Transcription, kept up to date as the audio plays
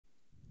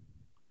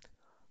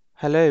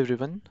Hello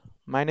everyone,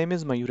 my name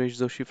is Mayuresh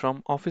Joshi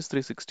from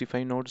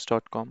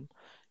Office365nodes.com.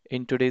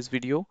 In today's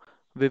video,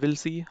 we will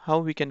see how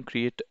we can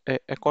create an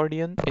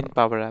accordion in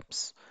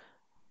PowerApps.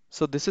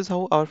 So this is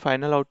how our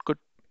final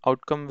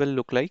outcome will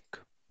look like.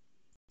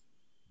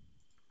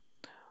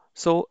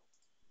 So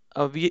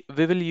we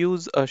will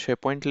use a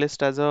SharePoint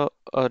list as a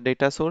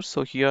data source.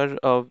 So here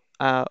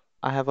I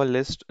have a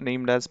list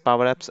named as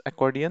PowerApps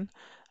accordion,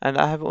 and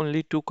I have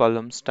only two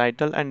columns,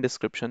 title and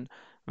description,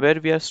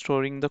 where we are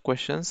storing the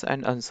questions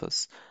and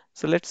answers.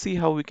 So let's see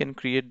how we can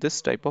create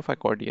this type of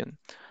accordion.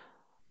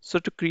 So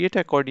to create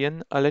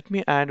accordion, let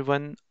me add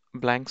one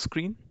blank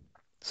screen.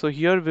 So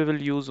here we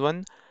will use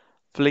one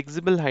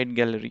flexible height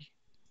gallery.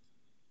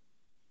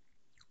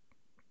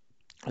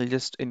 I'll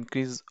just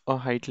increase a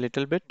height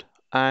little bit,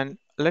 and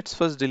let's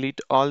first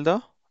delete all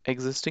the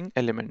existing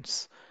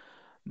elements.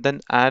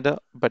 Then add a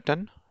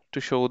button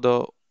to show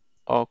the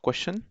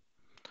question,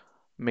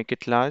 make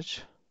it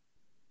large,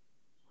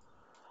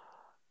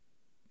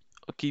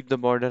 keep the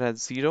border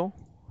as 0,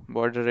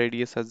 border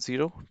radius as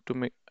 0 to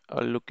make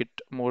look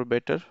it more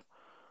better.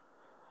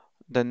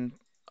 Then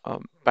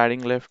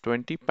padding left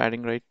 20,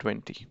 padding right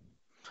 20.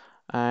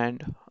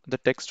 And the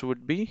text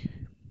would be,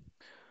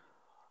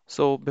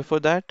 so before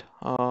that,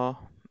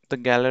 the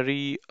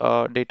gallery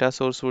data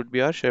source would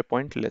be our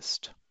SharePoint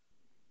list.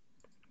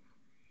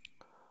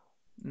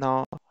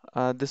 Now,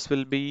 this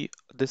will be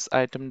this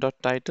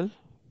item.title.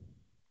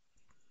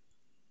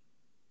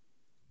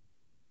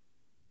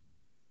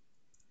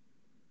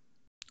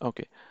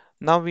 Okay,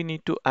 now we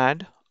need to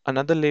add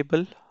another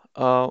label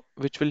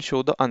which will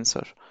show the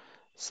answer.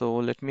 So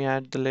let me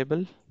add the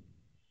label.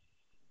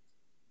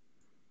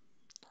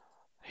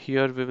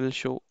 Here we will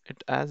show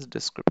it as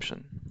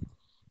description.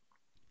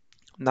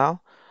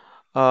 Now,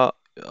 uh,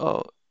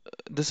 uh,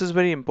 this is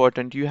very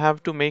important. You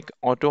have to make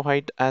auto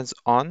height as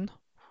on.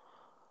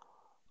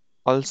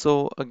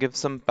 Also, give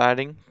some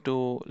padding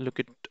to look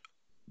it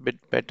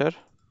bit better,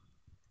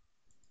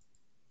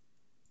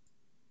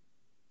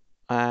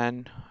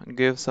 and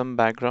give some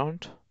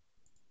background.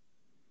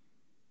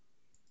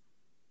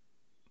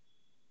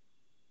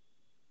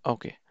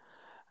 Okay.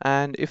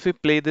 And if we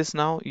play this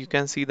now, you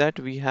can see that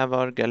we have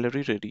our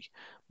gallery ready.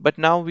 But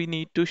now we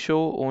need to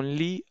show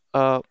only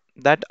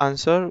that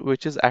answer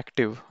which is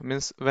active.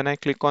 Means when I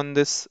click on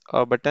this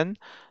button,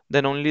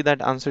 then only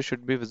that answer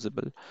should be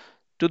visible.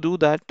 To do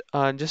that,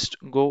 just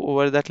go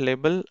over that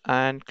label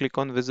and click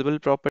on visible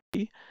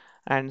property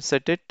and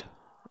set it,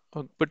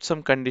 put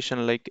some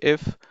condition like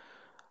if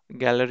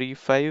gallery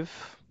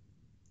 5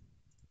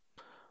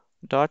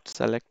 dot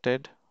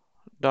selected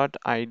dot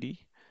id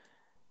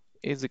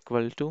is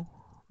equal to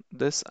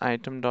this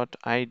item dot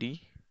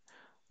id,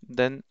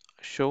 then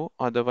show,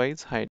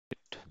 otherwise hide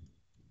it.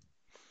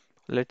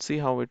 Let's see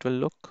how it will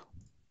look.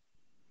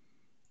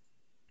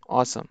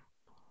 Awesome.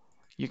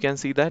 You can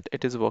see that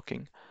it is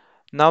working.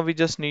 Now we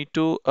just need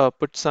to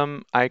put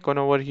some icon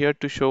over here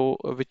to show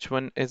which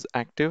one is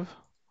active.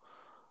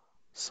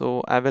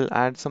 So I will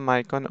add some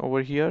icon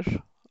over here.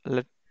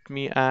 Let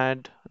me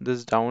add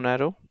this down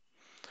arrow.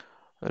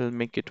 I'll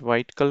make it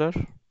white color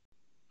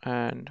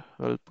and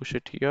we'll push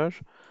it here.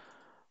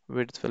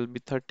 Width will be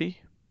 30.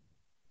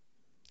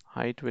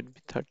 Height will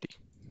be 30.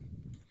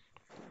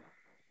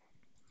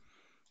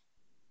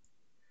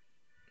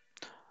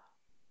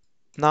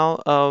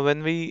 Now,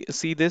 when we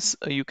see this,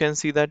 you can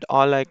see that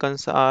all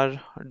icons are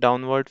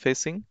downward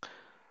facing.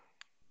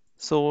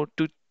 So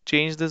to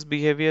change this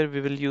behavior,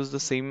 we will use the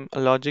same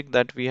logic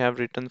that we have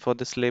written for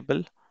this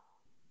label.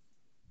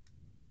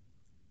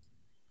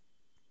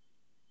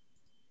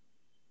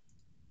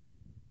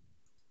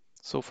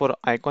 So for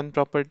icon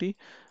property,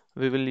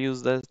 we will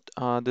use that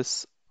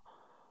this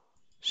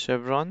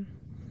chevron.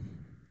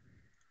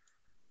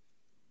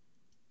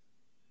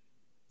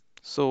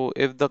 So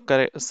if the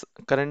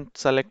current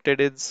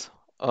selected is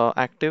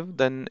active,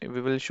 then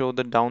we will show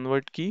the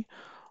downward key.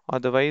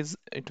 Otherwise,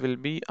 it will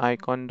be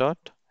icon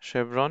dot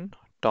chevron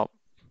top,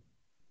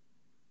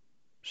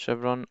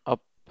 chevron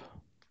up.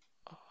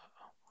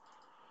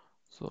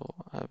 So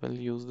I will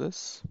use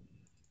this,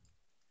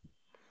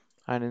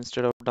 and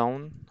instead of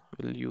down,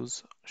 we'll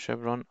use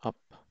chevron up.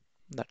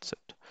 That's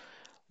it.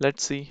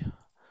 Let's see.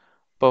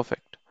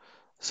 Perfect.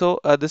 So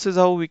this is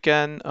how we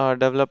can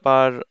develop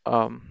our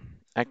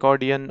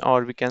accordion,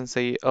 or we can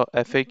say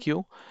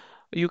FAQ.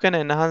 You can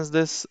enhance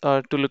this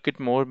to look it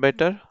more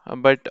better,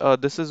 but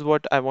this is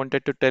what I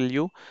wanted to tell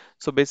you.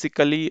 So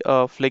basically,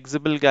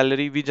 flexible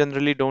gallery, we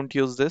generally don't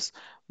use this,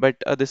 but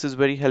this is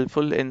very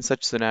helpful in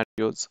such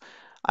scenarios.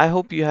 I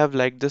hope you have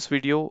liked this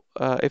video.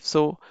 If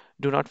so,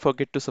 do not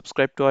forget to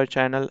subscribe to our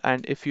channel,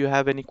 and if you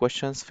have any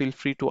questions, feel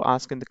free to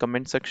ask in the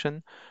comment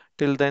section.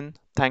 Till then,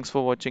 thanks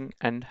for watching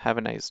and have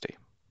a nice day.